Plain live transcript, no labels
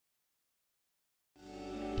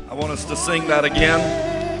I want us to sing that again.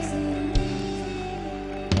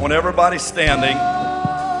 I want everybody standing.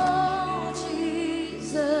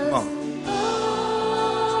 Come on.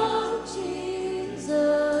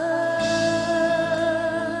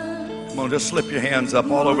 Come on, just slip your hands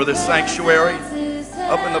up all over this sanctuary,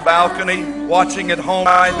 up in the balcony, watching at home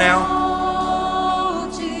right now.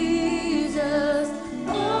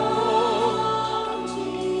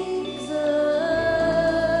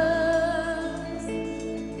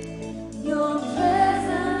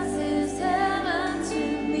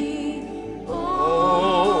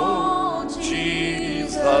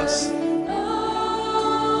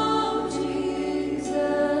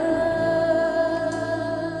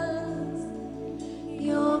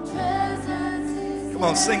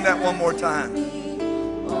 Sing that one more time.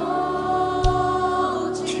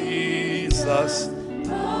 Oh, Jesus.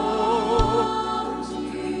 Oh,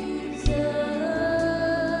 Jesus.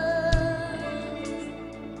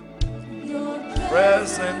 Your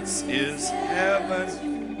presence is heaven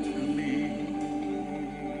to me.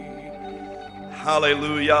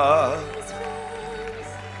 Hallelujah.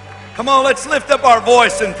 Come on, let's lift up our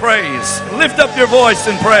voice in praise. Lift up your voice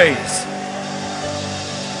in praise.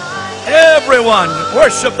 Everyone,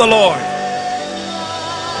 worship the Lord.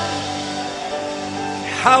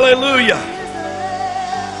 Hallelujah.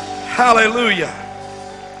 Hallelujah.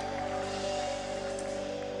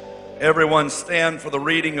 Everyone stand for the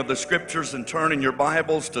reading of the scriptures and turn in your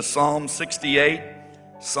Bibles to Psalm 68.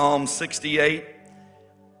 Psalm 68.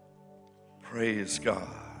 Praise God.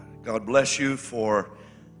 God bless you for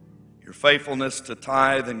your faithfulness to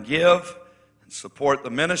tithe and give and support the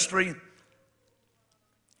ministry.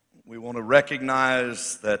 We want to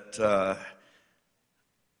recognize that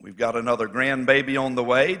we've got another grandbaby on the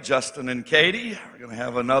way. Justin and Katie are going to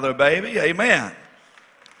have another baby. Amen.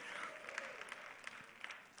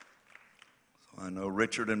 So I know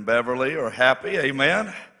Richard and Beverly are happy.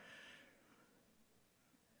 Amen.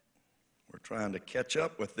 We're trying to catch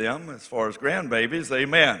up with them as far as grandbabies.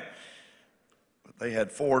 Amen. But they had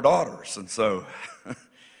 4 daughters, and so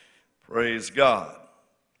praise God.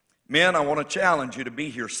 Men, I want to challenge you to be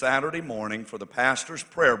here Saturday morning for the pastor's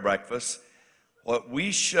prayer breakfast. What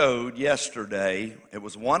we showed yesterday, it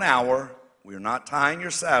was 1 hour. We're not tying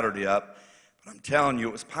your Saturday up, but I'm telling you,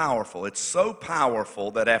 it was powerful. It's so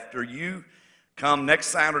powerful that after you come next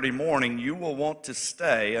Saturday morning, you will want to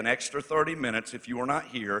stay an extra 30 minutes if you were not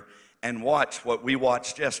here and watch what we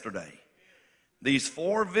watched yesterday. These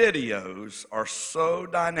 4 videos are so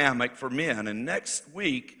dynamic for men, and next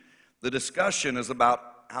week, the discussion is about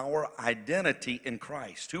our identity in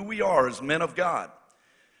Christ, who we are as men of God,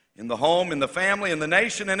 in the home, in the family, in the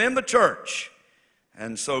nation, and in the church.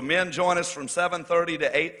 And so men, join us from 7:30 to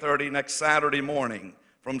 8:30 next Saturday morning.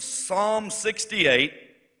 From Psalm 68,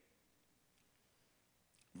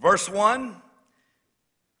 verse 1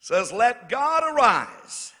 says, "Let God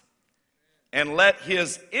arise and let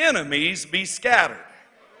his enemies be scattered."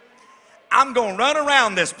 I'm going to run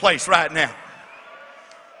around this place right now.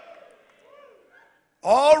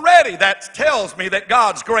 Already that tells me that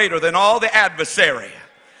God's greater than all the adversary,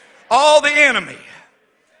 all the enemy.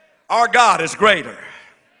 Our God is greater.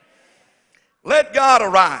 Let God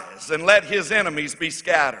arise and let his enemies be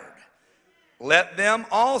scattered. Let them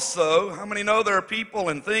also, how many know there are people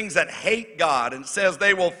and things that hate God, and it says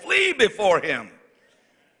they will flee before him?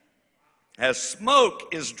 As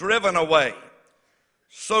smoke is driven away,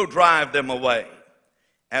 so drive them away.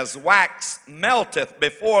 As wax melteth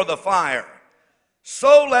before the fire,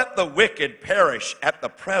 so let the wicked perish at the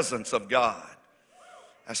presence of God.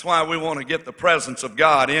 That's why we want to get the presence of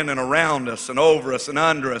God in and around us and over us and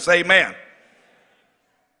under us. Amen.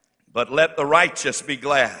 But let the righteous be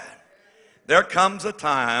glad. There comes a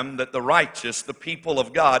time that the righteous, the people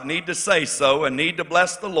of God, need to say so and need to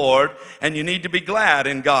bless the Lord, and you need to be glad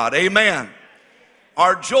in God. Amen.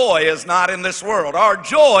 Our joy is not in this world. Our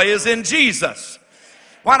joy is in Jesus.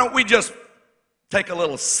 Why don't we just take a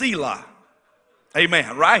little Selah?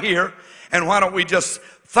 Amen. Right here. And why don't we just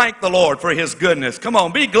thank the Lord for his goodness? Come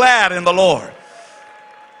on, be glad in the Lord.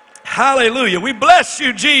 Hallelujah. We bless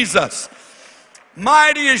you, Jesus.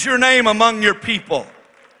 Mighty is your name among your people.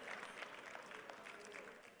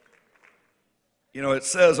 You know, it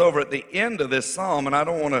says over at the end of this psalm, and I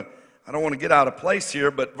don't want to get out of place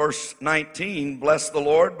here, but verse 19, bless the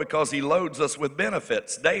Lord because he loads us with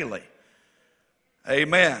benefits daily.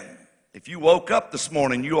 Amen. If you woke up this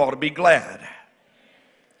morning, you ought to be glad.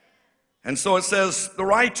 And so it says, the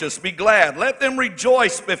righteous be glad. Let them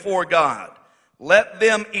rejoice before God. Let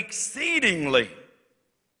them exceedingly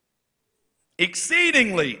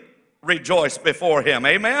rejoice before him.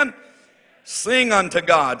 Amen? Sing unto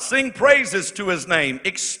God, sing praises to his name.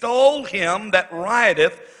 Extol him that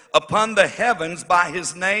rideth upon the heavens by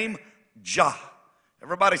his name, Jah.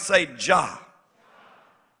 Everybody say Jah.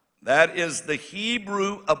 That is the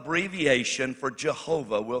Hebrew abbreviation for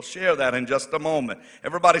Jehovah. We'll share that in just a moment.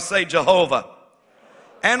 Everybody say Jehovah.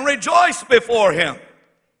 And rejoice before him.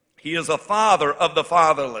 He is a father of the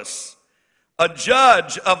fatherless, a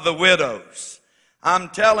judge of the widows. I'm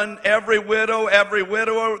telling every widow, every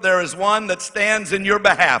widower, there is one that stands in your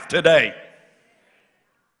behalf today.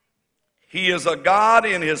 He is a God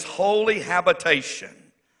in his holy habitation.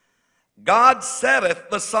 God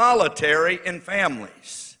setteth the solitary in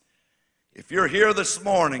families. If you're here this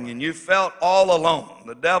morning and you felt all alone,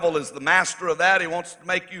 the devil is the master of that. He wants to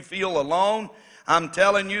make you feel alone. I'm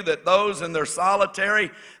telling you that those in their solitary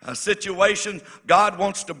situations, God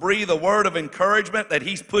wants to breathe a word of encouragement that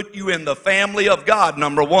he's put you in the family of God,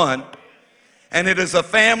 number one. And it is a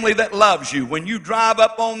family that loves you. When you drive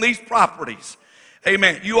up on these properties,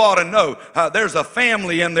 amen, you ought to know there's a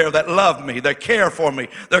family in there that love me, they care for me,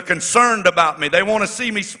 they're concerned about me, they want to see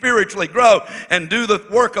me spiritually grow and do the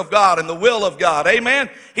work of God and the will of God, amen.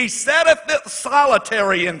 He setteth the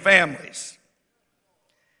solitary in families,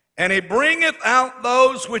 and he bringeth out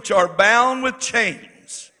those which are bound with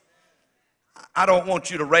chains. I don't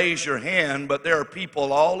want you to raise your hand, but there are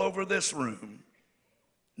people all over this room,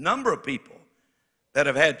 number of people, that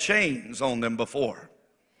have had chains on them before.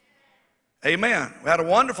 Amen. We had a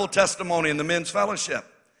wonderful testimony in the men's fellowship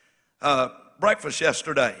breakfast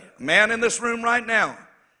yesterday. A man in this room right now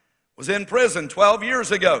was in prison 12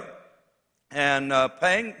 years ago and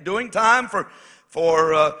doing time for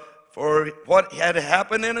what had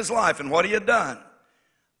happened in his life and what he had done.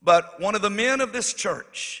 But one of the men of this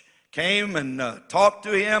church came and talked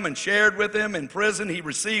to him and shared with him in prison. He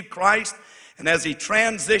received Christ, and as he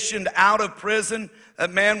transitioned out of prison,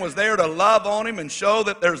 that man was there to love on him and show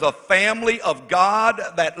that there's a family of God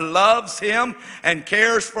that loves him and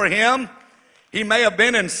cares for him. He may have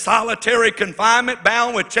been in solitary confinement,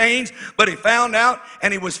 bound with chains, but he found out,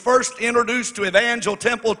 and he was first introduced to Evangel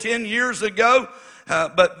Temple 10 years ago.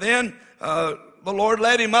 But then the Lord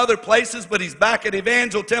led him other places, but he's back at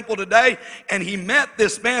Evangel Temple today, and he met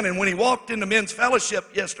this man, and when he walked into men's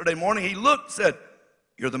fellowship yesterday morning, he looked and said,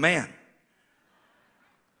 "You're the man.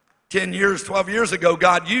 10 years, 12 years ago,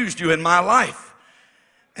 God used you in my life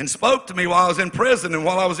and spoke to me while I was in prison and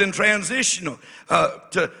while I was in transitional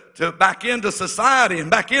to back into society and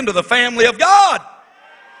back into the family of God.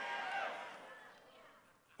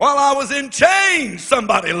 While I was in chains,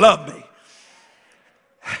 somebody loved me."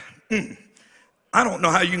 I don't know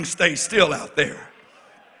how you can stay still out there.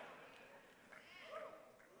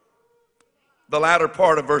 The latter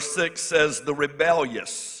part of verse 6 says, "The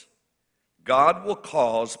rebellious, God will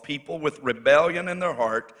cause people with rebellion in their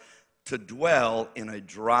heart to dwell in a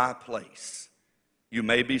dry place." You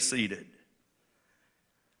may be seated.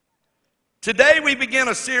 Today we begin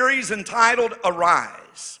a series entitled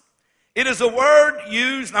Arise. It is a word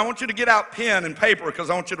used, and I want you to get out pen and paper because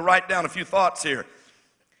I want you to write down a few thoughts here.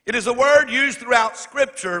 It is a word used throughout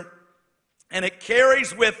Scripture, and it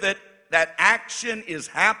carries with it that action is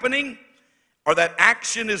happening or that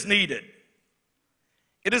action is needed.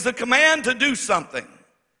 It is a command to do something,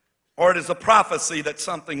 or it is a prophecy that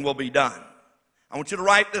something will be done. I want you to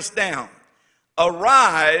write this down.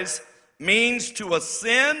 Arise means to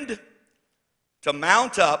ascend, to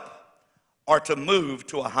mount up, or to move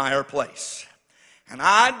to a higher place. And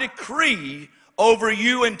I decree over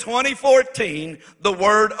you in 2014 the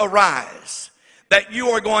word arise, that you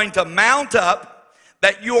are going to mount up,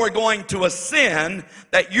 that you are going to ascend,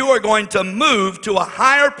 that you are going to move to a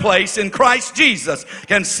higher place in Christ Jesus.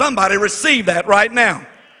 Can somebody receive that right now?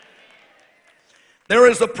 There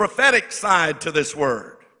is a prophetic side to this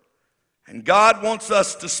word, and God wants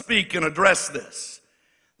us to speak and address this.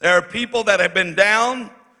 There are people that have been down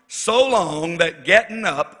so long that getting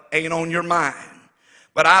up ain't on your mind.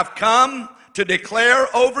 But I've come to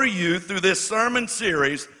declare over you through this sermon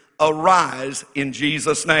series, arise in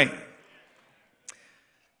Jesus' name.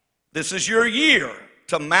 This is your year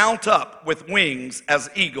to mount up with wings as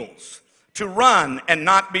eagles, to run and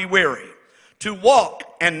not be weary, to walk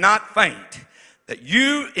and not faint. That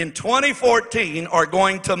you in 2014 are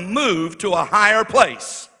going to move to a higher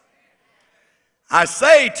place. I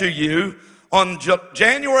say to you on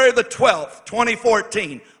January the 12th,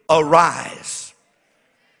 2014, arise.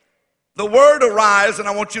 The word arise, and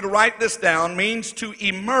I want you to write this down, means to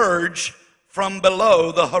emerge from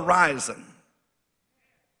below the horizon.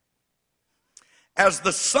 As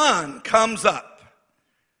the sun comes up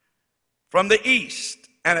from the east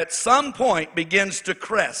and at some point begins to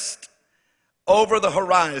crest over the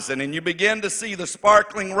horizon and you begin to see the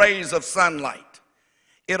sparkling rays of sunlight,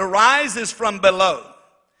 it arises from below.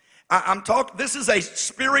 This is a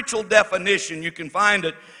spiritual definition. You can find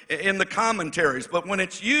it in the commentaries. But when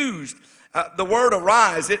it's used, the word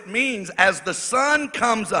arise, it means as the sun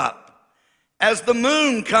comes up, as the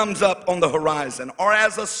moon comes up on the horizon, or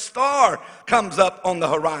as a star comes up on the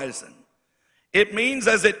horizon. It means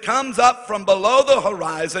as it comes up from below the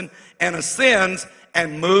horizon and ascends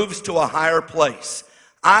and moves to a higher place.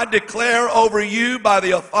 I declare over you by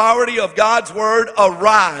the authority of God's word,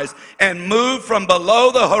 arise and move from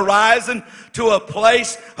below the horizon to a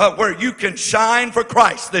place where you can shine for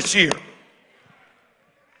Christ this year.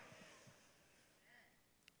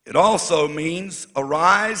 It also means,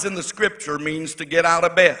 arise in the scripture means to get out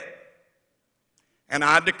of bed. And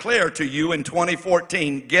I declare to you in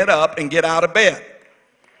 2014, get up and get out of bed.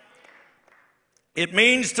 It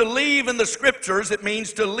means to leave in the scriptures. It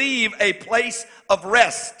means to leave a place of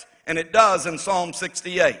rest. And it does in Psalm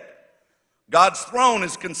 68. God's throne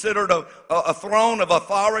is considered a throne of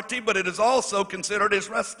authority, but it is also considered his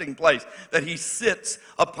resting place, that he sits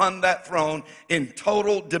upon that throne in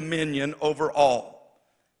total dominion over all.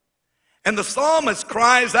 And the psalmist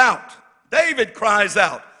cries out, David cries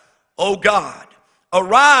out, "O God,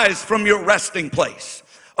 arise from your resting place.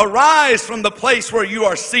 Arise from the place where you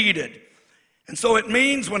are seated." And so it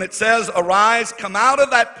means when it says arise, come out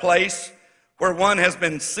of that place where one has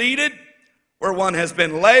been seated, where one has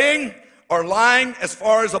been laying or lying as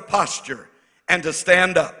far as a posture, and to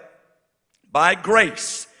stand up. By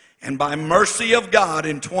grace and by mercy of God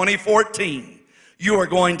in 2014, you are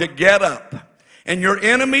going to get up. And your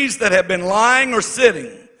enemies that have been lying or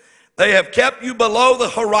sitting, they have kept you below the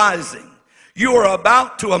horizon. You are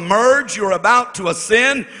about to emerge, you're about to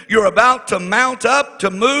ascend, you're about to mount up, to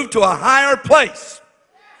move to a higher place.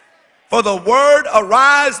 For the word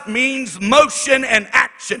arise means motion and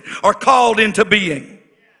action are called into being.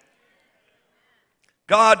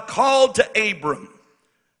 God called to Abram,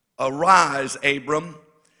 arise, Abram,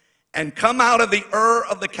 and come out of the Ur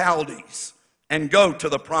of the Chaldees and go to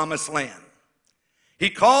the promised land. He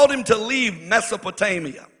called him to leave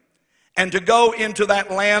Mesopotamia and to go into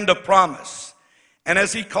that land of promise. And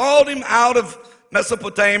as he called him out of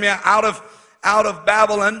Mesopotamia, out of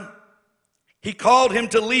Babylon, he called him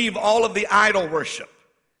to leave all of the idol worship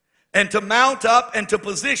and to mount up and to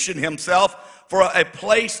position himself for a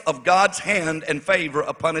place of God's hand and favor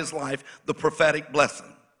upon his life, the prophetic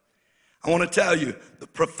blessing. I want to tell you, the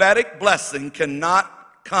prophetic blessing cannot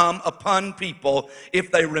come upon people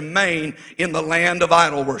if they remain in the land of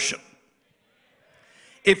idol worship.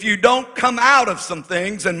 If you don't come out of some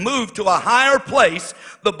things and move to a higher place,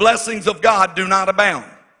 the blessings of God do not abound.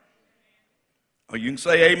 Oh, you can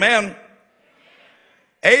say amen.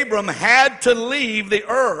 Abram had to leave the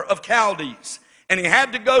Ur of Chaldees, and he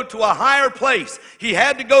had to go to a higher place. He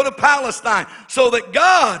had to go to Palestine so that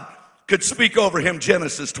God could speak over him,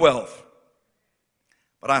 Genesis 12.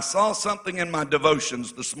 But I saw something in my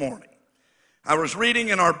devotions this morning. I was reading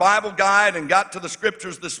in our Bible guide and got to the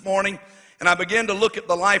scriptures this morning, and I began to look at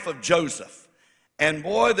the life of Joseph. And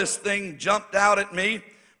boy, this thing jumped out at me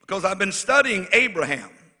because I've been studying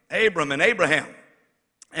Abram and Abraham.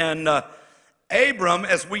 And Abram,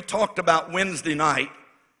 as we talked about Wednesday night,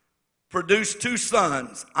 produced two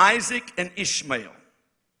sons, Isaac and Ishmael.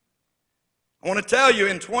 I want to tell you,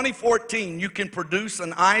 in 2014, you can produce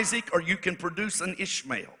an Isaac or you can produce an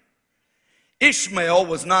Ishmael. Ishmael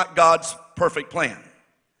was not God's perfect plan.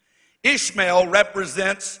 Ishmael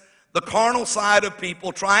represents the carnal side of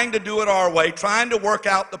people trying to do it our way, trying to work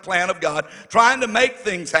out the plan of God, trying to make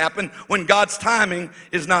things happen when God's timing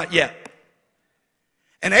is not yet.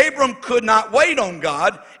 And Abram could not wait on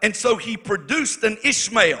God, and so he produced an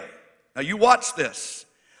Ishmael. Now you watch this,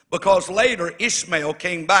 because later Ishmael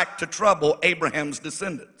came back to trouble Abraham's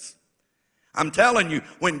descendants. I'm telling you,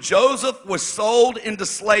 when Joseph was sold into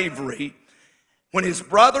slavery, when his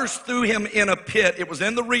brothers threw him in a pit, it was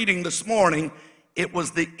in the reading this morning, it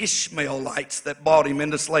was the Ishmaelites that bought him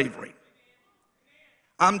into slavery.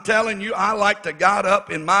 I'm telling you, I like to got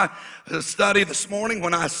up in my study this morning.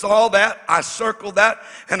 When I saw that, I circled that,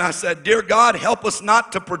 and I said, "Dear God, help us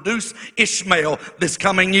not to produce Ishmael this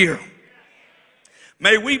coming year."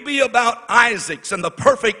 May we be about Isaac's and the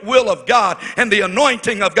perfect will of God and the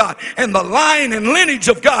anointing of God and the line and lineage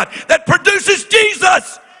of God that produces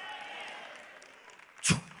Jesus.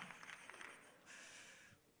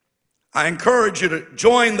 I encourage you to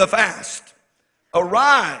join the fast.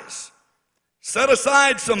 Arise. Set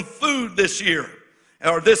aside some food this year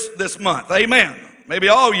or this month. Amen. Maybe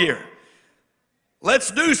all year.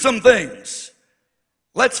 Let's do some things.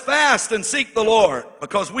 Let's fast and seek the Lord,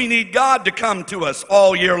 because we need God to come to us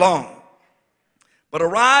all year long. But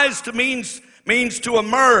arise means to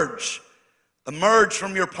emerge. Emerge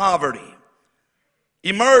from your poverty.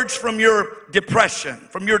 Emerge from your depression,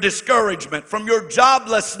 from your discouragement, from your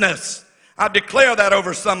joblessness. I declare that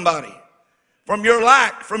over somebody. From your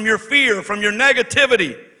lack, from your fear, from your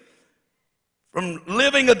negativity, from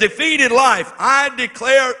living a defeated life. I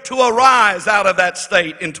declare to arise out of that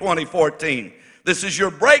state in 2014. This is your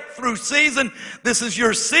breakthrough season. This is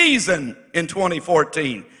your season in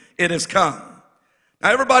 2014. It has come.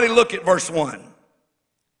 Now everybody look at verse 1.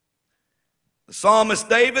 The psalmist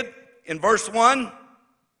David in verse 1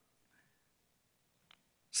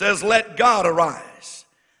 says, let God arise.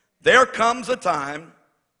 There comes a time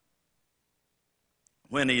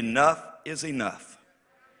when enough is enough.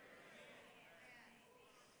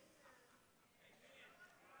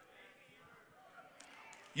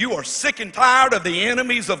 You are sick and tired of the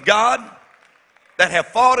enemies of God that have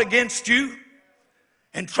fought against you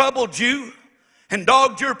and troubled you and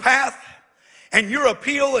dogged your path. And your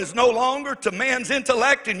appeal is no longer to man's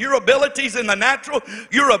intellect and your abilities in the natural.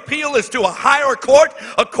 Your appeal is to a higher court,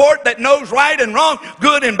 a court that knows right and wrong,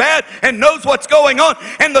 good and bad, and knows what's going on.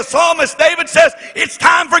 And the psalmist David says, it's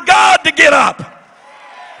time for God to get up.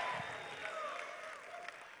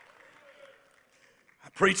 I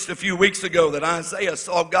preached a few weeks ago that Isaiah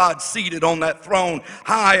saw God seated on that throne,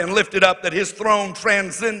 high and lifted up, that his throne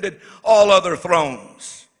transcended all other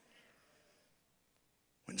thrones.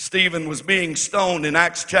 When Stephen was being stoned in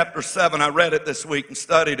Acts chapter 7, I read it this week and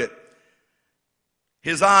studied it.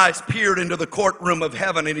 His eyes peered into the courtroom of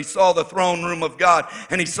heaven, and he saw the throne room of God,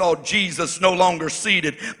 and he saw Jesus no longer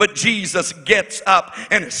seated, but Jesus gets up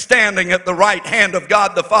and is standing at the right hand of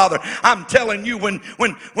God the Father. I'm telling you,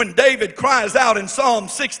 when David cries out in Psalm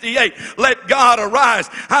 68, let God arise,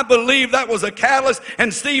 I believe that was a catalyst,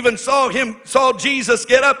 and Stephen saw Jesus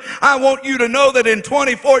get up. I want you to know that in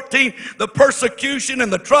 2014, the persecution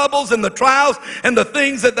and the troubles and the trials and the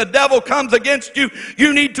things that the devil comes against you,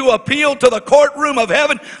 you need to appeal to the courtroom of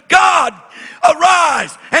heaven. God,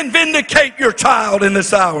 arise and vindicate your child in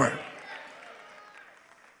this hour.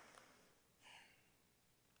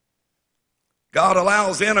 God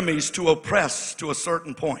allows enemies to oppress to a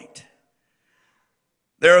certain point.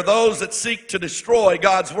 There are those that seek to destroy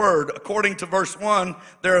God's word. According to verse 1,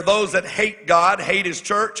 there are those that hate God, hate his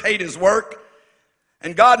church, hate his work.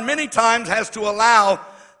 And God many times has to allow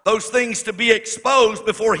those things to be exposed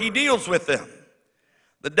before he deals with them.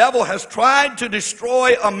 The devil has tried to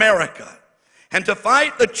destroy America and to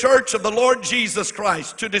fight the church of the Lord Jesus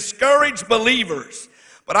Christ, to discourage believers.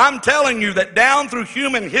 But I'm telling you that down through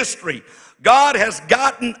human history, God has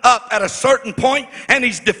gotten up at a certain point and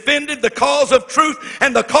he's defended the cause of truth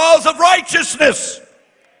and the cause of righteousness.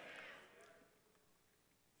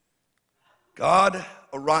 God,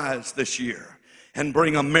 arise this year and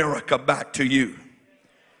bring America back to you.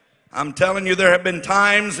 I'm telling you, there have been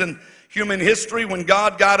times in human history when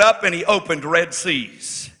God got up and he opened Red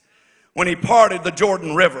Seas, when he parted the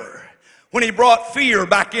Jordan River, when he brought fear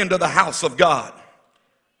back into the house of God.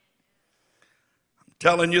 I'm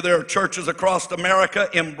telling you, there are churches across America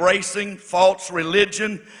embracing false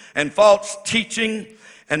religion and false teaching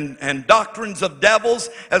and doctrines of devils,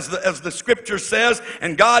 as the scripture says,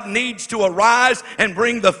 and God needs to arise and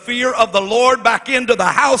bring the fear of the Lord back into the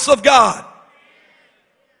house of God.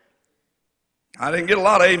 I didn't get a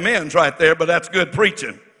lot of amens right there, but that's good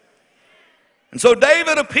preaching. And so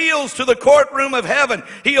David appeals to the courtroom of heaven.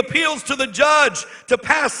 He appeals to the judge to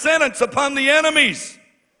pass sentence upon the enemies.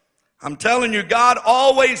 I'm telling you, God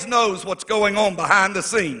always knows what's going on behind the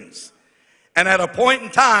scenes. And at a point in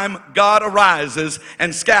time, God arises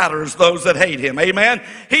and scatters those that hate him. Amen?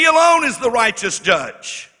 He alone is the righteous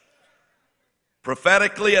judge.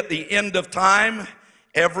 Prophetically, at the end of time,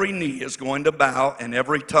 every knee is going to bow and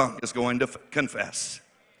every tongue is going to confess.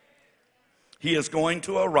 He is going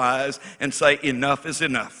to arise and say, enough is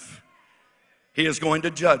enough. He is going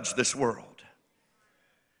to judge this world.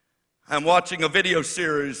 I'm watching a video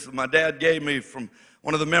series my dad gave me from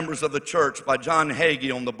one of the members of the church by John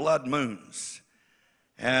Hagee on the blood moons.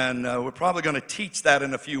 And we're probably going to teach that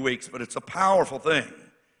in a few weeks, but it's a powerful thing.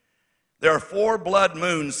 There are 4 blood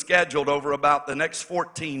moons scheduled over about the next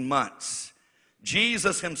 14 months.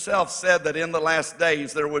 Jesus himself said that in the last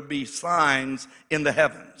days there would be signs in the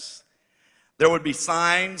heavens. There would be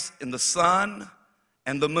signs in the sun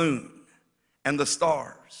and the moon and the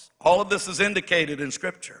stars. All of this is indicated in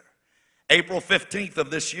Scripture. April 15th of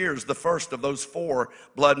this year is the first of those 4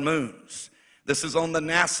 blood moons. This is on the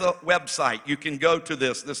NASA website. You can go to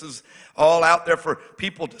this. This is all out there for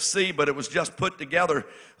people to see, but it was just put together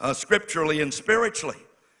scripturally and spiritually.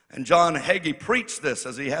 And John Hagee preached this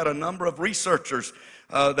as he had a number of researchers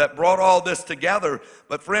that brought all this together.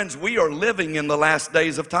 But friends, we are living in the last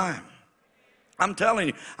days of time. I'm telling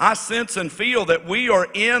you, I sense and feel that we are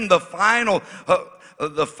in the final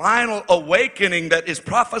awakening that is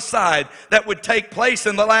prophesied that would take place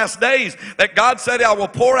in the last days. That God said, I will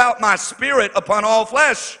pour out my Spirit upon all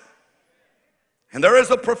flesh. And there is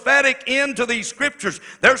a prophetic end to these scriptures.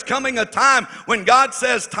 There's coming a time when God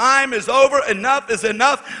says, time is over, enough is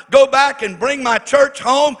enough. Go back and bring my church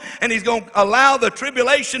home. And He's going to allow the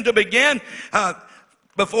tribulation to begin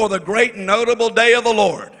before the great and notable day of the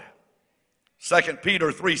Lord. 2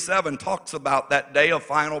 Peter 3:7 talks about that day of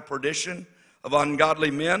final perdition of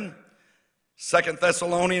ungodly men. 2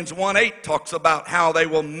 Thessalonians 1:8 talks about how they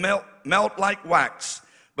will melt like wax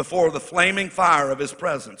before the flaming fire of His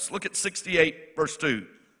presence. Look at 68 verse 2.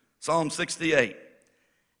 Psalm 68.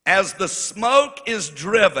 As the smoke is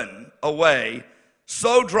driven away,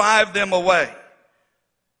 so drive them away.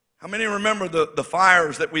 How many remember the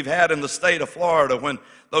fires that we've had in the state of Florida when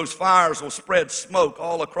those fires will spread smoke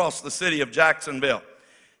all across the city of Jacksonville?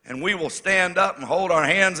 And we will stand up and hold our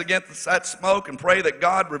hands against that smoke and pray that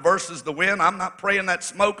God reverses the wind. I'm not praying that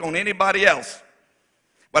smoke on anybody else,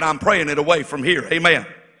 but I'm praying it away from here. Amen.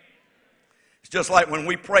 It's just like when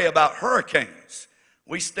we pray about hurricanes.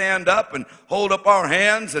 We stand up and hold up our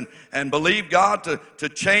hands and believe God to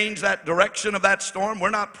change that direction of that storm. We're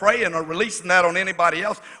not praying or releasing that on anybody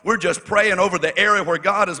else. We're just praying over the area where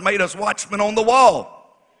God has made us watchmen on the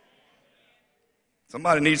wall.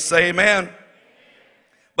 Somebody needs to say amen.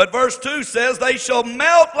 But verse 2 says, they shall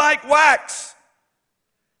melt like wax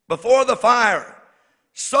before the fire.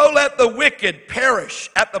 So let the wicked perish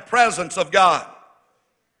at the presence of God.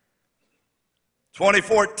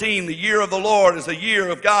 2014, the year of the Lord, is a year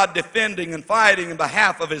of God defending and fighting in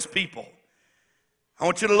behalf of His people. I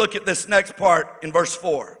want you to look at this next part in verse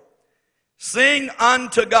 4. Sing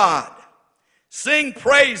unto God. Sing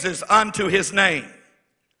praises unto His name.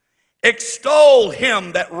 Extol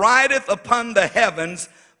Him that rideth upon the heavens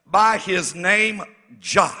by His name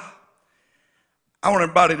Jah. I want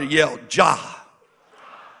everybody to yell, Jah.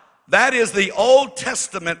 That is the Old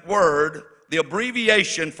Testament word, the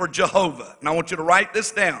abbreviation for Jehovah. And I want you to write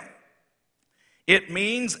this down. It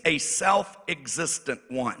means a self-existent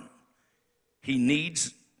one. He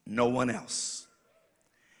needs no one else.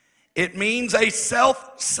 It means a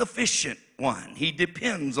self-sufficient one. He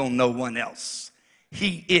depends on no one else.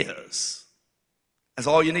 He is. That's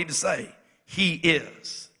all you need to say. He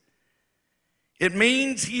is. It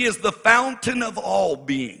means He is the fountain of all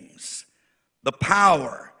beings, the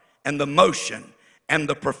power and the motion and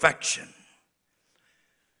the perfection.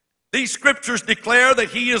 These scriptures declare that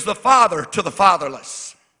He is the father to the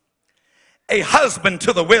fatherless, a husband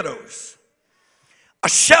to the widows, a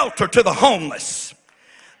shelter to the homeless,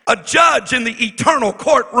 a judge in the eternal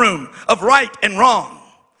courtroom of right and wrong,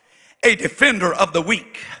 a defender of the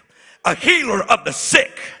weak, a healer of the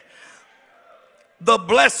sick, the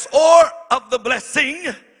blessor of the blessing,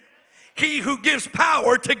 He who gives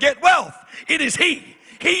power to get wealth. It is He.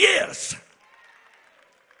 He is.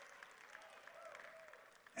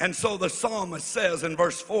 And so the psalmist says in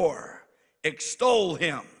verse 4, extol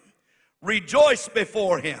Him, rejoice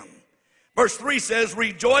before Him. Verse 3 says,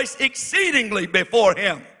 rejoice exceedingly before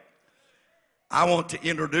Him. I want to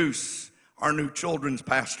introduce our new children's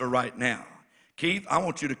pastor right now. Keith, I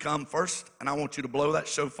want you to come first, and I want you to blow that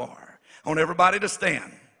shofar. I want everybody to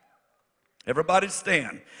stand. Everybody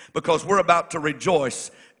stand, because we're about to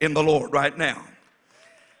rejoice in the Lord right now.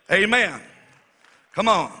 Amen. Come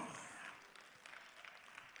on.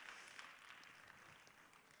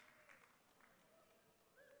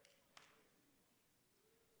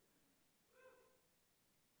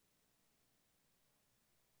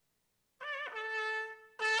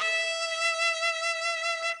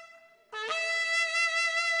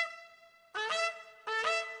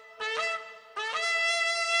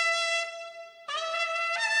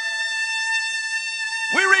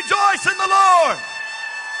 We rejoice in the Lord.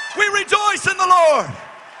 We rejoice in the Lord.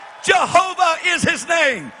 Jehovah is His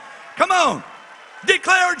name. Come on.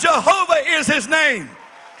 Declare Jehovah is His name.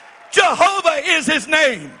 Jehovah is His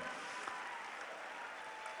name.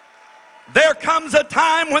 There comes a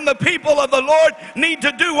time when the people of the Lord need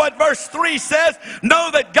to do what verse 3 says.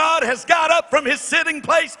 Know that God has got up from His sitting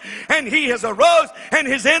place and He has arose and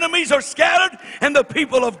His enemies are scattered and the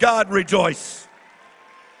people of God rejoice.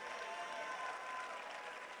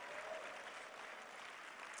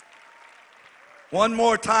 One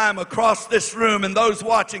more time across this room, and those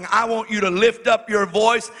watching, I want you to lift up your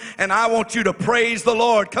voice and I want you to praise the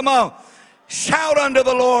Lord. Come on. Shout unto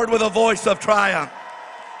the Lord with a voice of triumph.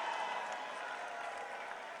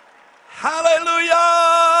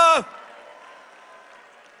 Hallelujah.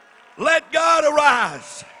 Let God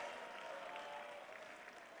arise.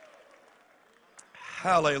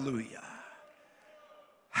 Hallelujah.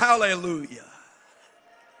 Hallelujah.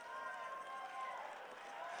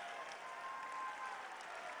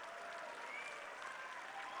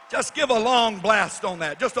 Just give a long blast on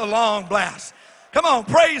that. Just a long blast. Come on,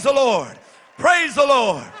 praise the Lord. Praise the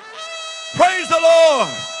Lord. Praise the Lord.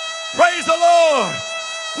 Praise the Lord.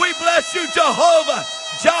 We bless you, Jehovah.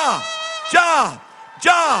 Jah, Jah,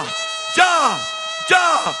 Jah, Jah,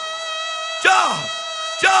 Jah, Jah,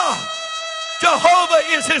 Jah. Jehovah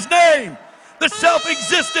is his name, the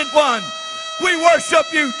self-existent one. We worship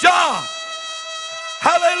you, Jah.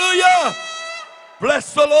 Hallelujah.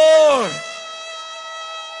 Bless the Lord.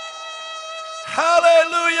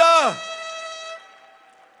 Hallelujah.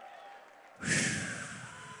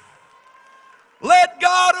 Let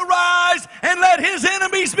God arise and let his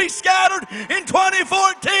enemies be scattered in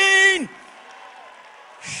 2014.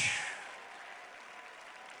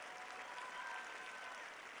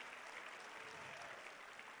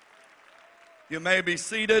 You may be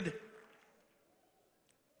seated.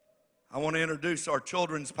 I want to introduce our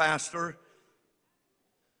children's pastor,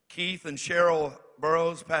 Keith and Cheryl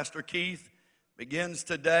Burrows. Pastor Keith begins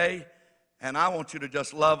today, and I want you to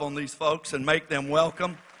just love on these folks and make them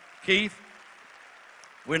welcome. Keith,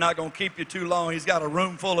 we're not going to keep you too long. He's got a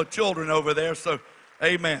room full of children over there, so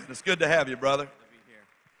amen. It's good to have you, brother.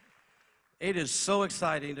 It is so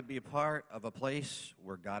exciting to be a part of a place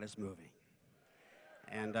where God is moving.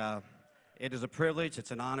 And it is a privilege, it's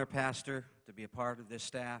an honor, Pastor, to be a part of this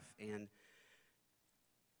staff. And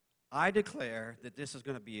I declare that this is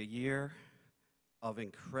going to be a year of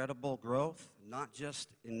incredible growth, not just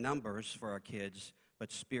in numbers for our kids,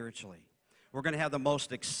 but spiritually. We're going to have the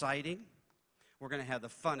most exciting, we're going to have the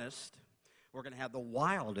funnest, we're going to have the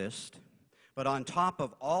wildest, but on top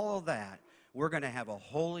of all of that, we're going to have a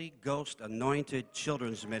Holy Ghost anointed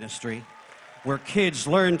children's ministry where kids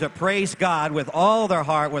learn to praise God with all their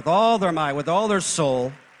heart, with all their might, with all their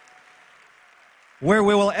soul, where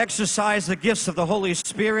we will exercise the gifts of the Holy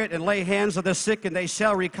Spirit and lay hands on the sick and they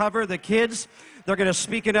shall recover. The kids, they're going to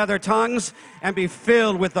speak in other tongues and be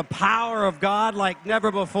filled with the power of God like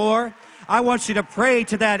never before. I want you to pray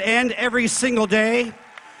to that end every single day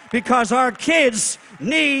because our kids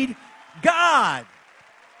need God.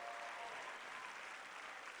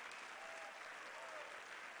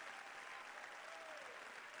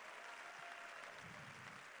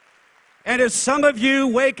 And as some of you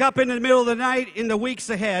wake up in the middle of the night in the weeks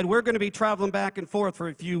ahead, we're going to be traveling back and forth for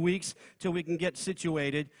a few weeks till we can get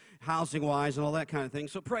situated housing-wise and all that kind of thing.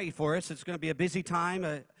 So pray for us. It's going to be a busy time,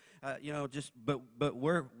 but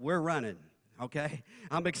we're running, okay?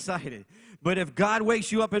 I'm excited. But if God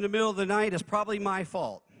wakes you up in the middle of the night, it's probably my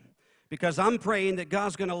fault. Because I'm praying that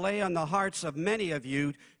God's going to lay on the hearts of many of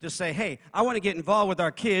you to say, hey, I want to get involved with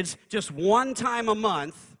our kids just one time a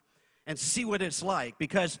month and see what it's like,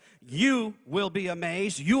 because you will be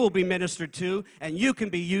amazed, you will be ministered to, and you can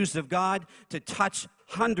be used of God to touch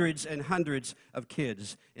hundreds and hundreds of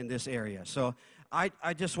kids in this area. So I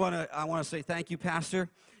want to say thank you, Pastor,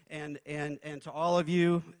 and to all of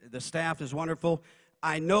you. The staff is wonderful.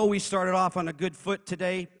 I know we started off on a good foot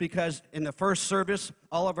today because in the first service,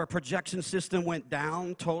 all of our projection system went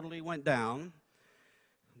down, totally went down.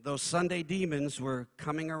 Those Sunday demons were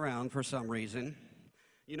coming around for some reason.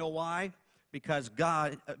 You know why? Because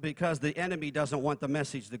the enemy doesn't want the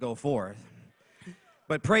message to go forth.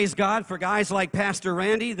 But praise God for guys like Pastor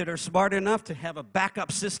Randy that are smart enough to have a backup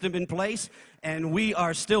system in place, and we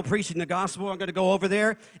are still preaching the gospel. I'm going to go over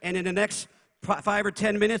there, and in the next 5 or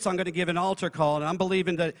 10 minutes, I'm going to give an altar call, and I'm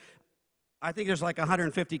believing that I think there's like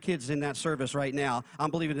 150 kids in that service right now. I'm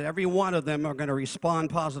believing that every one of them are going to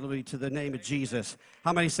respond positively to the name of Jesus.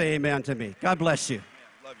 How many say amen to me? God bless you.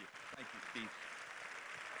 Love you. Thank you, Steve.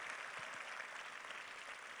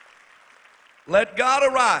 Let God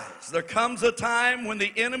arise. There comes a time when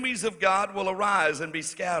the enemies of God will arise and be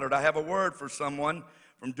scattered. I have a word for someone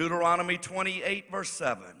from Deuteronomy 28, verse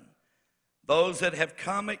 7. Those that have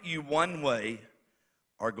come at you one way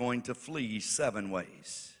are going to flee 7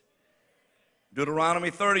 ways.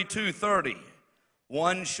 Deuteronomy 32:30.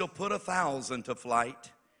 1 shall put 1,000 to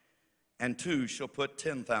flight, and 2 shall put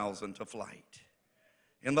 10,000 to flight.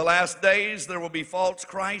 In the last days there will be false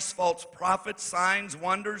Christs, false prophets, signs,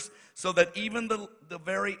 wonders, so that even the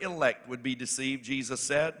very elect would be deceived, Jesus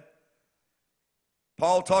said.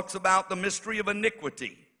 Paul talks about the mystery of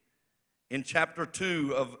iniquity in chapter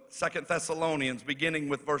 2 of 2 Thessalonians, beginning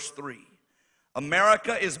with verse 3.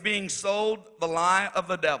 America is being sold the lie of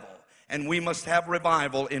the devil, and we must have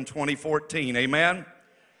revival in 2014. Amen?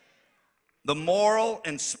 The moral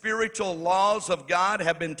and spiritual laws of God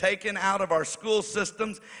have been taken out of our school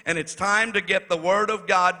systems, and it's time to get the Word of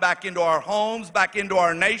God back into our homes, back into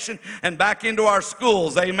our nation, and back into our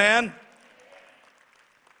schools. Amen?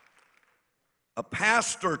 A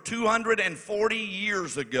pastor 240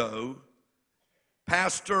 years ago,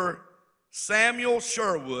 Pastor Samuel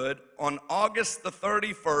Sherwood, on August the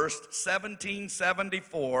 31st,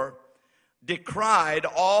 1774, decried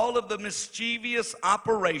all of the mischievous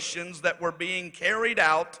operations that were being carried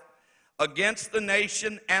out against the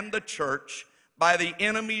nation and the church by the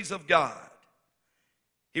enemies of God.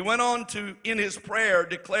 He went on to, in his prayer,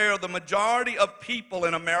 declare the majority of people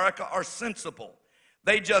in America are sensible.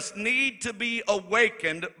 They just need to be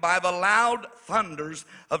awakened by the loud thunders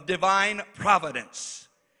of divine providence.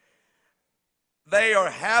 They are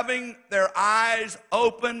having their eyes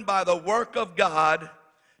opened by the work of God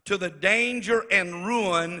to the danger and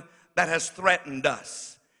ruin that has threatened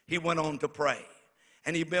us. He went on to pray,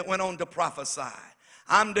 and he went on to prophesy.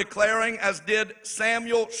 I'm declaring, as did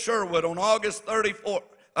Samuel Sherwood on August 31st,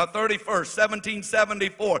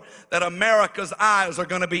 1774, that America's eyes are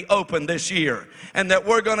going to be open this year, and that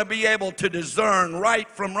we're going to be able to discern right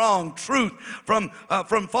from wrong, truth from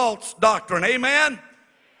false doctrine. Amen?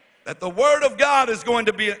 That the Word of God is going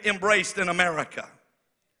to be embraced in America.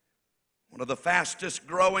 One of the fastest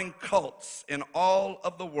growing cults in all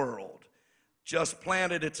of the world just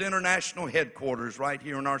planted its international headquarters right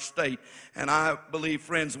here in our state. And I believe,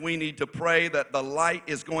 friends, we need to pray that the light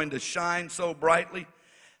is going to shine so brightly.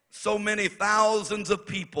 So many thousands of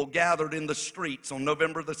people gathered in the streets on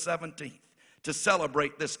November the 17th to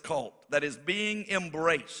celebrate this cult that is being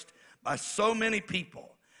embraced by so many people.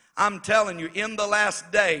 I'm telling you, in the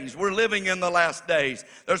last days, we're living in the last days,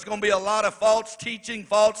 there's going to be a lot of false teaching,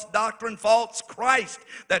 false doctrine, false Christ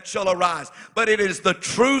that shall arise. But it is the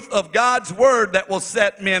truth of God's word that will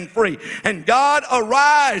set men free. And God,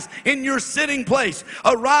 arise in your sitting place.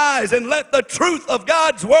 Arise and let the truth of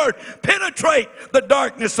God's word penetrate the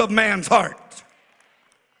darkness of man's heart.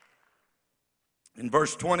 In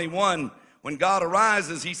verse 21, when God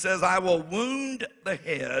arises, he says, I will wound the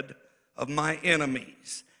head of my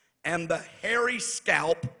enemies, and the hairy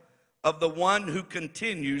scalp of the one who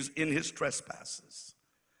continues in his trespasses.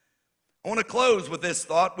 I want to close with this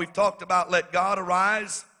thought. We've talked about let God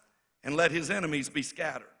arise and let his enemies be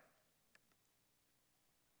scattered.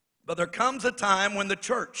 But there comes a time when the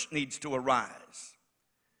church needs to arise.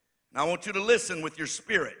 And I want you to listen with your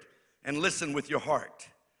spirit and listen with your heart.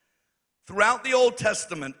 Throughout the Old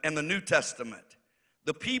Testament and the New Testament,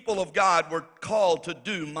 the people of God were called to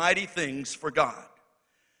do mighty things for God.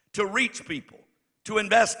 To reach people, to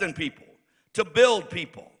invest in people, to build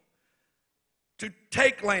people, to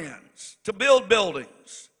take lands, to build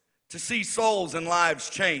buildings, to see souls and lives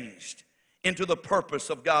changed into the purpose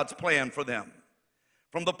of God's plan for them.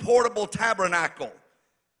 From the portable tabernacle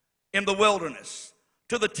in the wilderness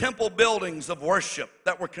to the temple buildings of worship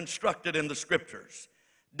that were constructed in the scriptures.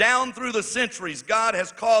 Down through the centuries, God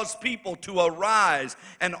has caused people to arise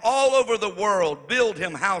and all over the world build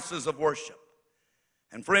him houses of worship.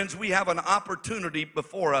 And friends, we have an opportunity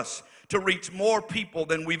before us to reach more people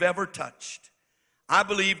than we've ever touched. I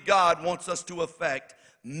believe God wants us to affect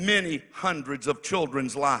many hundreds of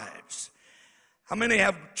children's lives. How many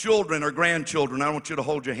have children or grandchildren? I want you to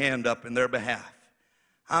hold your hand up in their behalf.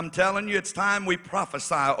 I'm telling you, it's time we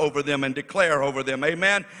prophesy over them and declare over them,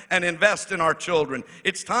 amen, and invest in our children.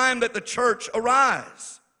 It's time that the church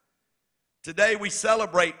arise. Today we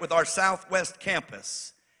celebrate with our Southwest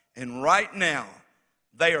campus, and right now,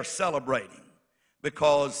 they are celebrating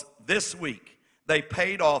because this week they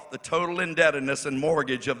paid off the total indebtedness and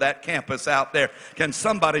mortgage of that campus out there. Can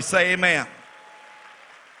somebody say amen?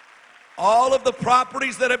 All of the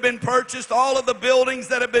properties that have been purchased, all of the buildings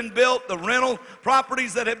that have been built, the rental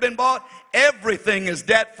properties that have been bought, everything is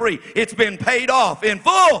debt-free. It's been paid off in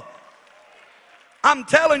full. I'm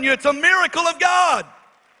telling you, it's a miracle of God.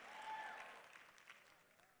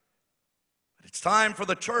 But it's time for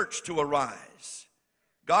the church to arise.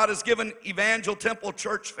 God has given Evangel Temple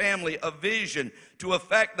Church family a vision to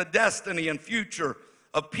affect the destiny and future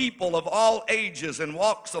of people of all ages and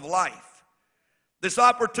walks of life. This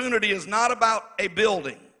opportunity is not about a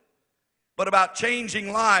building, but about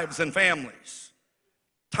changing lives and families.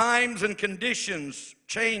 Times and conditions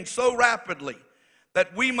change so rapidly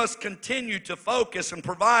that we must continue to focus and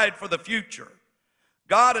provide for the future.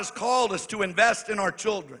 God has called us to invest in our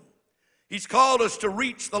children. He's called us to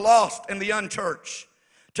reach the lost and the unchurched,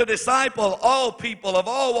 to disciple all people of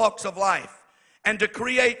all walks of life, and to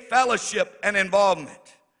create fellowship and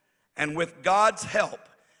involvement. And with God's help,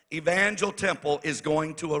 Evangel Temple is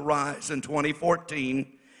going to arise in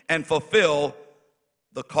 2014 and fulfill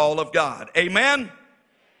the call of God. Amen?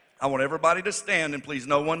 I want everybody to stand, and please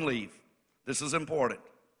no one leave. This is important.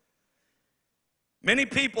 Many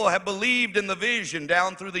people have believed in the vision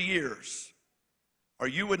down through the years, or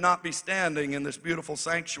you would not be standing in this beautiful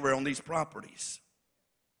sanctuary on these properties.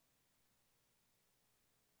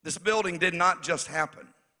 This building did not just happen.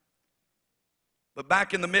 But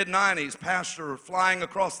back in the mid-90s, pastor flying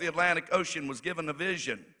across the Atlantic Ocean was given a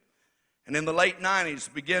vision. And in the late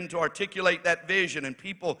 90s, began to articulate that vision, and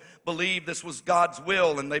people believed this was God's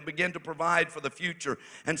will, and they began to provide for the future.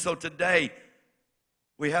 And so today,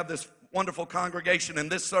 we have this wonderful congregation in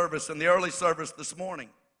this service and the early service this morning.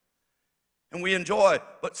 And we enjoy it,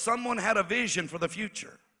 but someone had a vision for the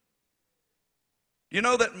future. You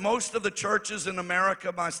know that most of the churches in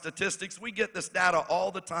America, by statistics, we get this data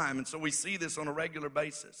all the time, and so we see this on a regular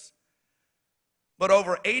basis. But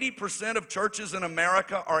over 80% of churches in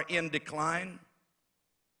America are in decline.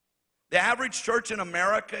 The average church in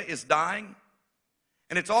America is dying.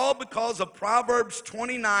 And it's all because of Proverbs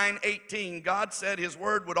 29:18. God said his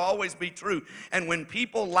word would always be true. And when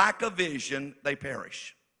people lack a vision, they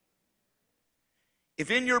perish.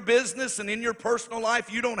 If in your business and in your personal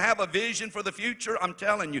life you don't have a vision for the future, I'm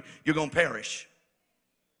telling you, you're going to perish.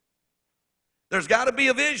 There's got to be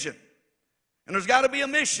a vision. And there's got to be a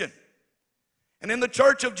mission. And in the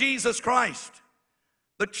church of Jesus Christ,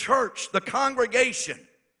 the church, the congregation,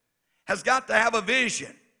 has got to have a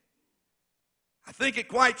vision. I think it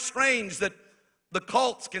quite strange that the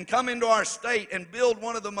cults can come into our state and build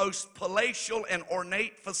one of the most palatial and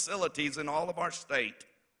ornate facilities in all of our state.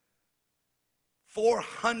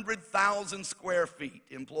 400,000 square feet,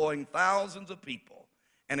 employing thousands of people,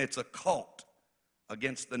 and it's a cult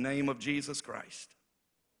against the name of Jesus Christ.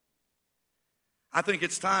 I think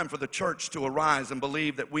it's time for the church to arise and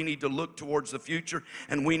believe that we need to look towards the future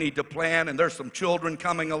and we need to plan. And there's some children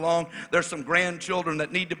coming along. There's some grandchildren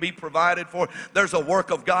that need to be provided for. There's a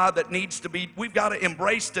work of God that needs to be, we've got to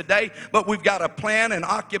embrace today, but we've got to plan and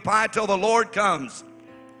occupy till the Lord comes.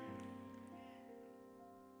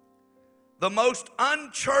 The most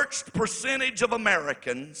unchurched percentage of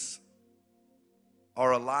Americans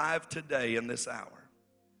are alive today in this hour.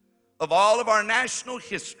 Of all of our national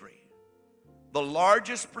history, the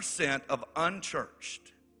largest percent of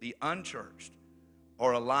unchurched, the unchurched,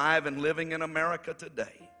 are alive and living in America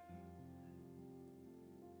today.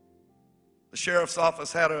 The sheriff's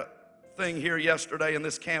office had a thing here yesterday, and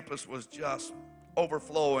this campus was just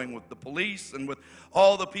overflowing with the police and with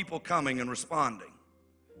all the people coming and responding.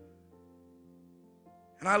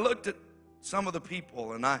 And I looked at some of the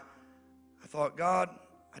people, and I thought, God,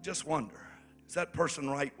 I just wonder, is that person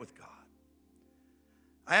right with God?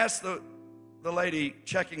 I asked the lady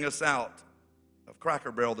checking us out of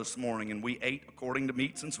Cracker Barrel this morning, and we ate according to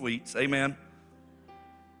meats and sweets. Amen.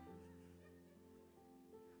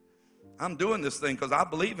 I'm doing this thing because I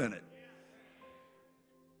believe in it.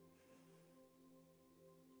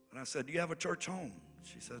 And I said, do you have a church home?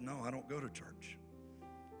 She said, no, I don't go to church.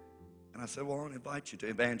 And I said, well, I want to invite you to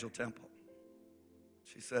Evangel Temple.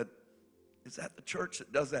 She said, is that the church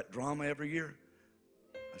that does that drama every year?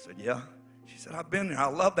 I said, yeah. She said, I've been there. I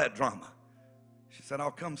love that drama. She said,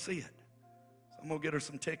 I'll come see it. So I'm going to get her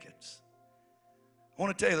some tickets. I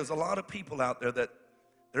want to tell you, there's a lot of people out there that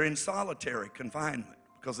they're in solitary confinement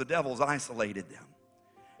because the devil's isolated them.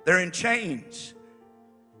 They're in chains.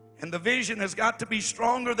 And the vision has got to be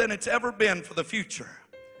stronger than it's ever been for the future.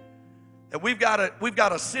 That we've got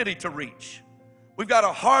a city to reach. We've got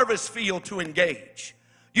a harvest field to engage.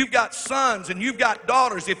 You've got sons and you've got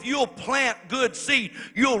daughters. If you'll plant good seed,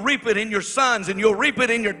 you'll reap it in your sons and you'll reap it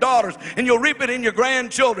in your daughters and you'll reap it in your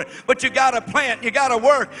grandchildren. But you got to plant, you got to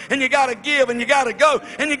work, and you got to give, and you got to go,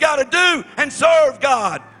 and you got to do and serve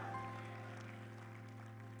God.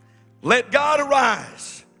 Let God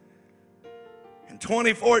arise. In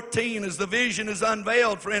 2014, as the vision is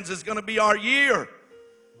unveiled, friends, is going to be our year.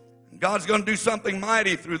 And God's going to do something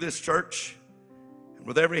mighty through this church.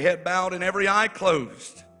 With every head bowed and every eye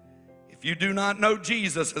closed, if you do not know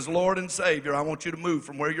Jesus as Lord and Savior, I want you to move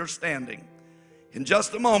from where you're standing. In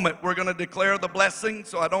just a moment, we're going to declare the blessing,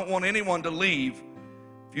 so I don't want anyone to leave.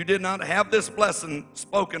 If you did not have this blessing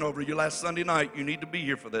spoken over you last Sunday night, you need to be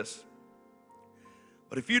here for this.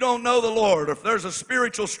 But if you don't know the Lord, or if there's a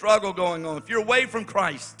spiritual struggle going on, if you're away from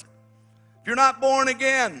Christ, if you're not born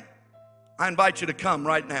again, I invite you to come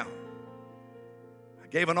right now. I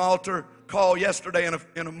gave an altar call yesterday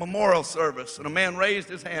in a memorial service, and a man raised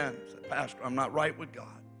his hand and said, Pastor, I'm not right with God.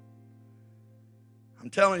 I'm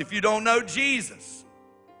telling you, if you don't know Jesus,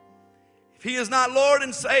 if he is not Lord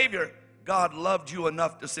and Savior, God loved you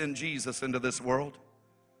enough to send Jesus into this world.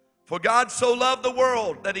 For God so loved the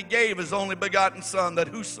world that he gave his only begotten Son, that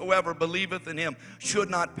whosoever believeth in him should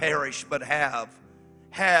not perish, but have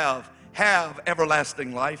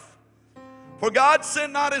everlasting life. For God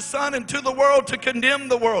sent not his Son into the world to condemn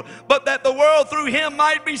the world, but that the world through him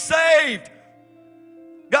might be saved.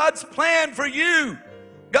 God's plan for you.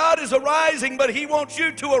 God is arising, but he wants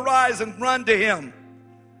you to arise and run to him.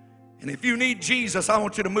 And if you need Jesus, I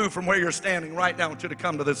want you to move from where you're standing right now. I want you to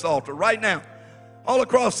come to this altar right now, all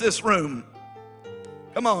across this room.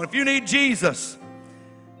 Come on, if you need Jesus,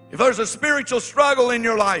 if there's a spiritual struggle in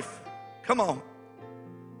your life, come on.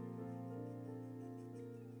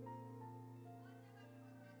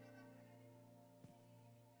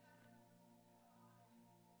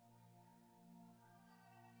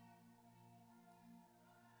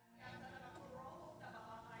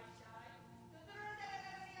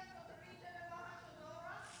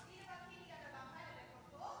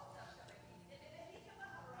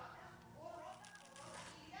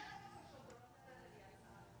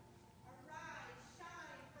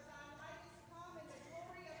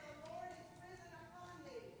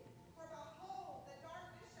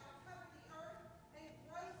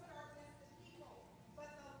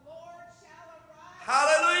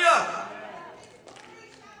 Hallelujah.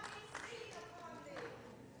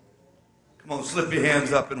 Come on, slip your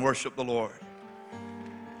hands up and worship the Lord.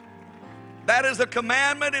 That is a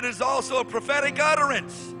commandment. It is also a prophetic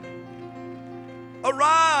utterance.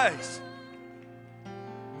 Arise,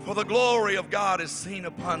 for the glory of God is seen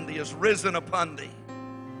upon thee, is risen upon thee.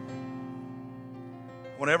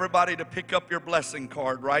 I want everybody to pick up your blessing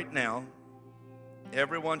card right now.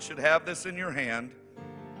 Everyone should have this in your hand.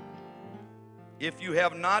 If you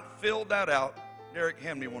have not filled that out, Derek,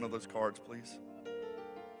 hand me one of those cards, please.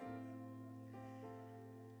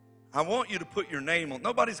 I want you to put your name on.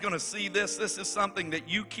 Nobody's going to see this. This is something that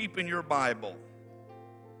you keep in your Bible.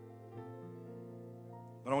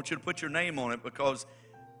 But I want you to put your name on it because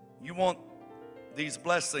you want these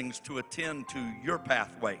blessings to attend to your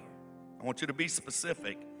pathway. I want you to be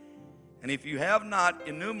specific. And if you have not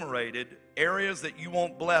enumerated areas that you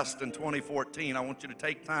want blessed in 2014, I want you to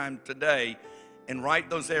take time today and write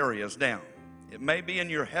those areas down. It may be in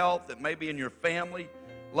your health, it may be in your family,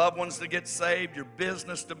 loved ones to get saved, your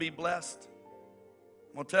business to be blessed.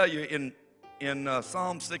 I'm going to tell you, in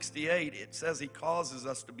Psalm 68, it says he causes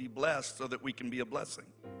us to be blessed so that we can be a blessing.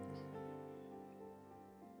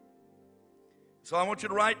 So I want you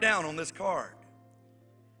to write down on this card.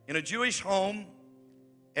 In a Jewish home,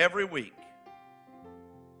 every week,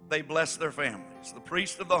 they bless their families. The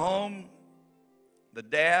priest of the home, the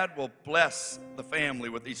dad, will bless the family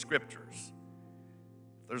with these scriptures.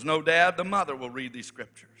 If there's no dad, the mother will read these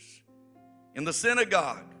scriptures. In the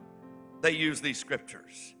synagogue, they use these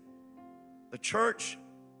scriptures. The church,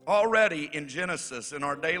 already in Genesis, in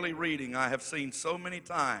our daily reading, I have seen so many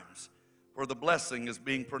times where the blessing is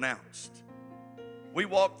being pronounced. We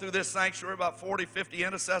walked through this sanctuary, about 40, 50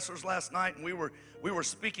 intercessors last night, and we were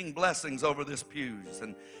speaking blessings over this pews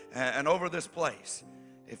and over this place.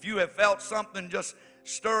 If you have felt something just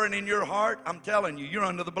stirring in your heart, I'm telling you, you're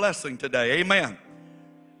under the blessing today. Amen.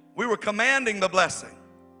 We were commanding the blessing.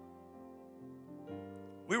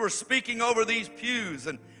 We were speaking over these pews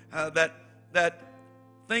and that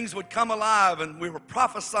things would come alive, and we were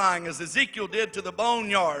prophesying as Ezekiel did to the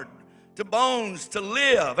boneyard, to bones to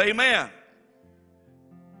live. Amen.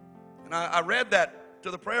 And I read that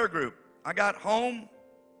to the prayer group. I got home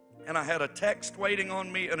and I had a text waiting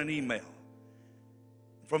on me and an email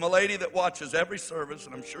from a lady that watches every service,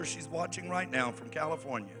 and I'm sure she's watching right now from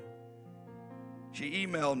California. She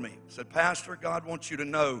emailed me, said, Pastor, God wants you to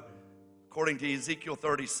know, according to Ezekiel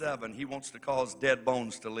 37, he wants to cause dead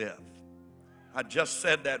bones to live. I just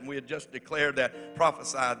said that, and we had just declared that,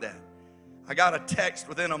 prophesied that. I got a text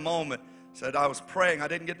within a moment, said I was praying. I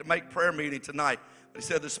didn't get to make prayer meeting tonight, but he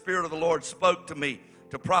said the Spirit of the Lord spoke to me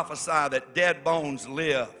to prophesy that dead bones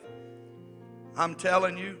live. I'm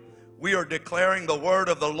telling you, we are declaring the word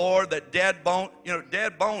of the Lord that dead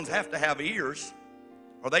bones have to have ears,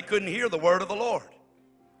 or they couldn't hear the word of the Lord.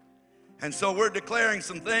 And so we're declaring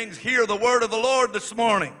some things. Hear the word of the Lord this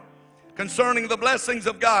morning concerning the blessings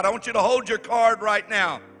of God. I want you to hold your card right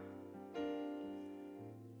now.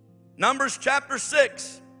 Numbers chapter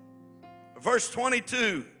 6, verse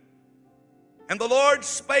 22. And the Lord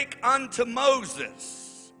spake unto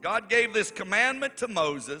Moses. God gave this commandment to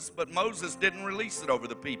Moses, but Moses didn't release it over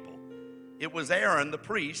the people. It was Aaron, the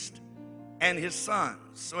priest, and his sons.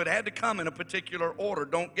 So it had to come in a particular order.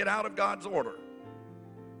 Don't get out of God's order.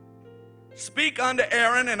 Speak unto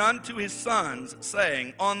Aaron and unto his sons,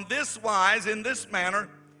 saying, on this wise, in this manner,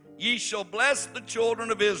 ye shall bless the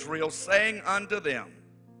children of Israel, saying unto them,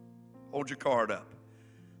 hold your card up,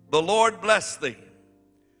 the Lord bless thee,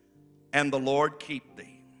 and the Lord keep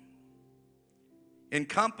thee.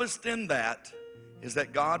 Encompassed in that is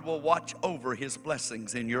that God will watch over his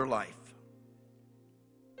blessings in your life.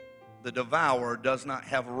 The devourer does not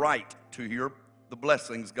have right to the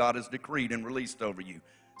blessings God has decreed and released over you.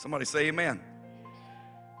 Somebody say amen.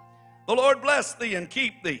 The Lord bless thee and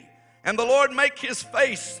keep thee, and the Lord make his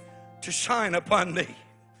face to shine upon thee.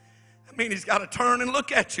 I mean, he's got to turn and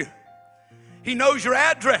look at you. He knows your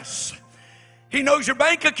address. He knows your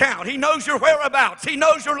bank account. He knows your whereabouts. He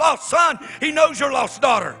knows your lost son. He knows your lost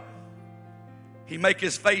daughter. He make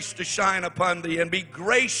his face to shine upon thee and be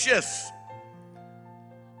gracious.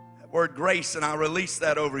 That word grace, and I release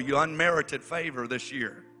that over you, unmerited favor this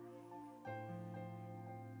year,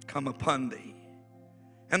 come upon thee.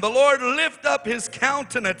 And the Lord lift up his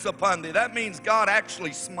countenance upon thee. That means God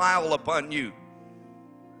actually smile upon you.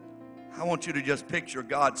 I want you to just picture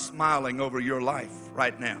God smiling over your life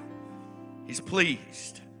right now. He's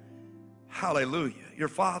pleased. Hallelujah. Your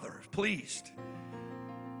Father is pleased.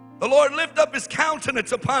 The Lord lift up his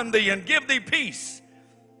countenance upon thee and give thee peace.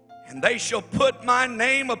 And they shall put my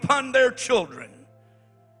name upon their children,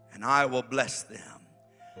 and I will bless them.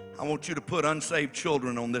 I want you to put unsaved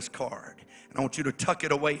children on this card. And I want you to tuck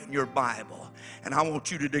it away in your Bible. And I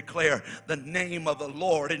want you to declare the name of the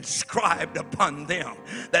Lord inscribed upon them,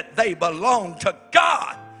 that they belong to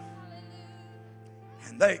God.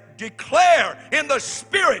 And they declare in the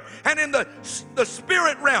spirit and in the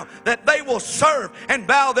spirit realm that they will serve and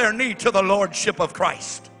bow their knee to the lordship of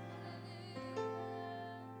Christ.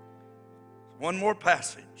 One more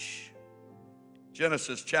passage.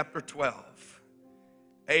 Genesis chapter 12.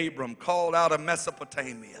 Abram called out of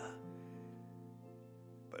Mesopotamia.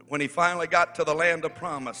 But when he finally got to the land of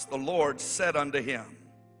promise, the Lord said unto him,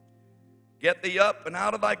 get thee up and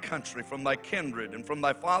out of thy country, from thy kindred, and from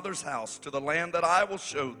thy father's house, to the land that I will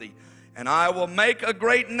show thee. And I will make a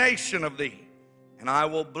great nation of thee, and I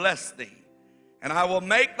will bless thee, and I will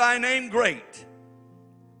make thy name great,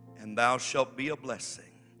 and thou shalt be a blessing.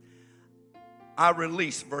 I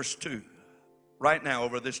release verse 2 right now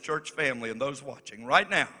over this church family and those watching right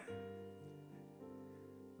now.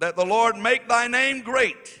 That the Lord make thy name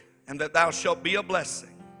great, and that thou shalt be a blessing.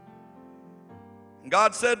 And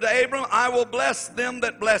God said to Abram, I will bless them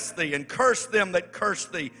that bless thee, and curse them that curse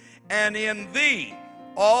thee. And in thee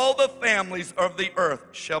all the families of the earth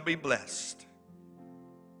shall be blessed.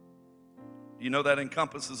 Do you know that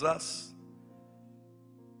encompasses us?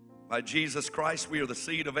 By Jesus Christ, we are the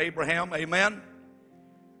seed of Abraham. Amen.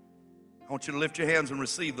 I want you to lift your hands and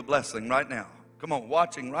receive the blessing right now. Come on,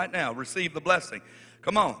 watching right now, receive the blessing.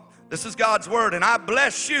 Come on. This is God's word, and I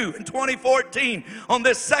bless you in 2014 on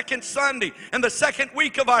this second Sunday and the second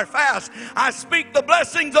week of our fast. I speak the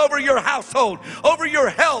blessings over your household, over your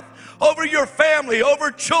health, over your family, over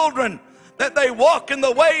children, that they walk in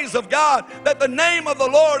the ways of God, that the name of the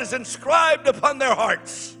Lord is inscribed upon their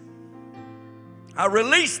hearts. I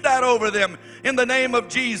release that over them in the name of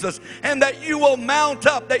Jesus, and that you will mount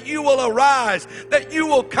up, that you will arise, that you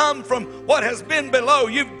will come from what has been below.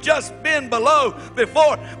 You've just been below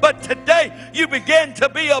before, but today you begin to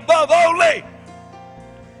be above only.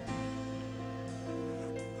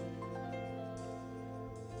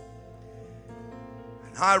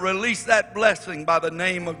 And I release that blessing by the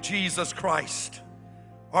name of Jesus Christ,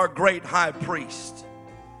 our great high priest.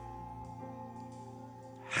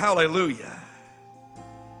 Hallelujah.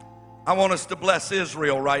 I want us to bless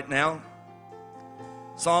Israel right now.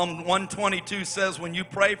 Psalm 122 says, when you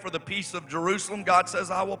pray for the peace of Jerusalem, God says,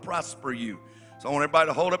 I will prosper you. So I want everybody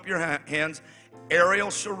to hold up your hands. Ariel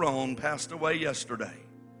Sharon passed away yesterday.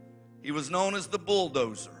 He was known as the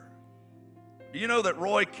bulldozer. Do you know that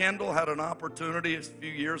Roy Kendall had an opportunity a few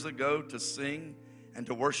years ago to sing and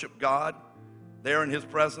to worship God there in his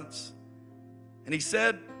presence? And he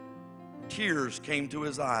said, tears came to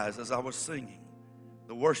his eyes as I was singing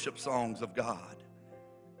the worship songs of God.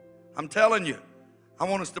 I'm telling you, I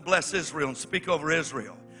want us to bless Israel and speak over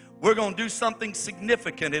Israel. We're going to do something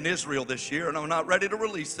significant in Israel this year, and I'm not ready to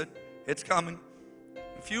release it. It's coming in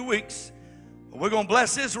a few weeks. But we're going to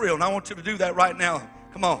bless Israel, and I want you to do that right now.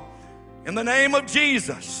 Come on. In the name of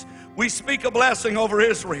Jesus, we speak a blessing over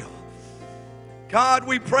Israel. God,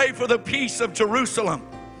 we pray for the peace of Jerusalem.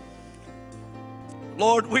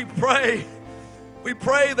 Lord, we pray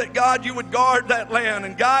that, God, you would guard that land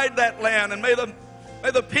and guide that land, and may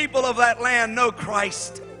the people of that land know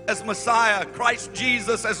Christ. as Messiah, Christ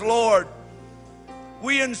Jesus as Lord.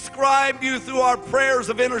 We inscribe you through our prayers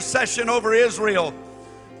of intercession over Israel.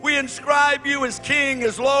 We inscribe you as King,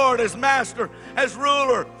 as Lord, as Master, as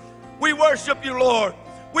Ruler. We worship you, Lord.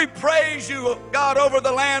 We praise you, God, over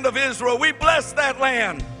the land of Israel. We bless that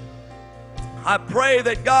land. I pray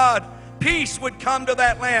that, God, peace would come to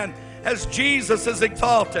that land as Jesus is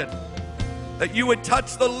exalted. That you would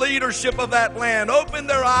touch the leadership of that land. Open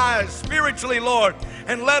their eyes spiritually, Lord,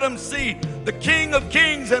 and let them see the King of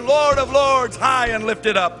Kings and Lord of Lords high and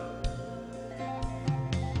lifted up.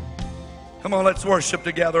 Come on, let's worship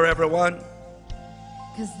together, everyone.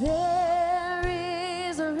 'Cause there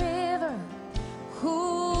is a river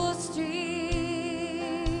whose streams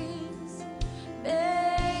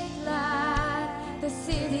make like the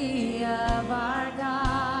city of our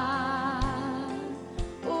God.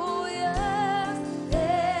 Oh yes,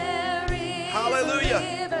 there is Hallelujah. a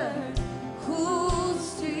river whose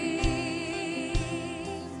streams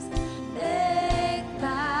make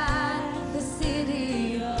like the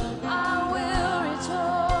city of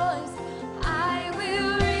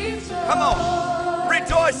Come on,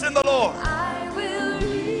 rejoice in the Lord.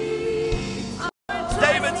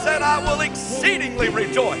 David said, I will exceedingly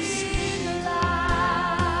rejoice.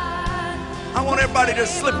 I want everybody to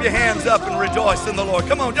slip your hands up and rejoice in the Lord.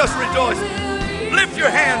 Come on, just rejoice. Lift your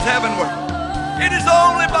hands heavenward. It is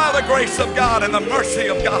only by the grace of God and the mercy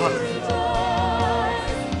of God.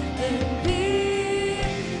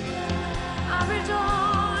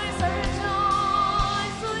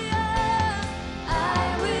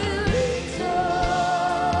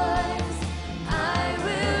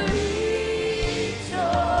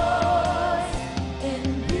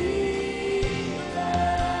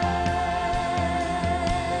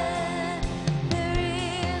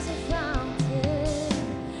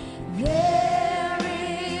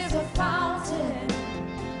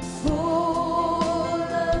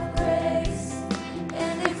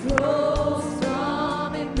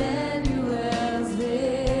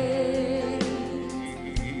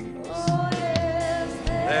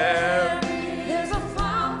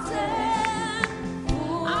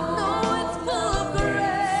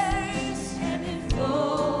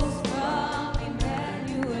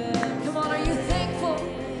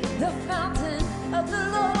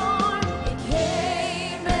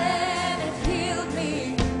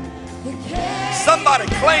 Somebody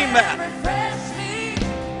claim that.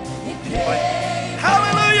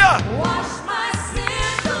 Hallelujah.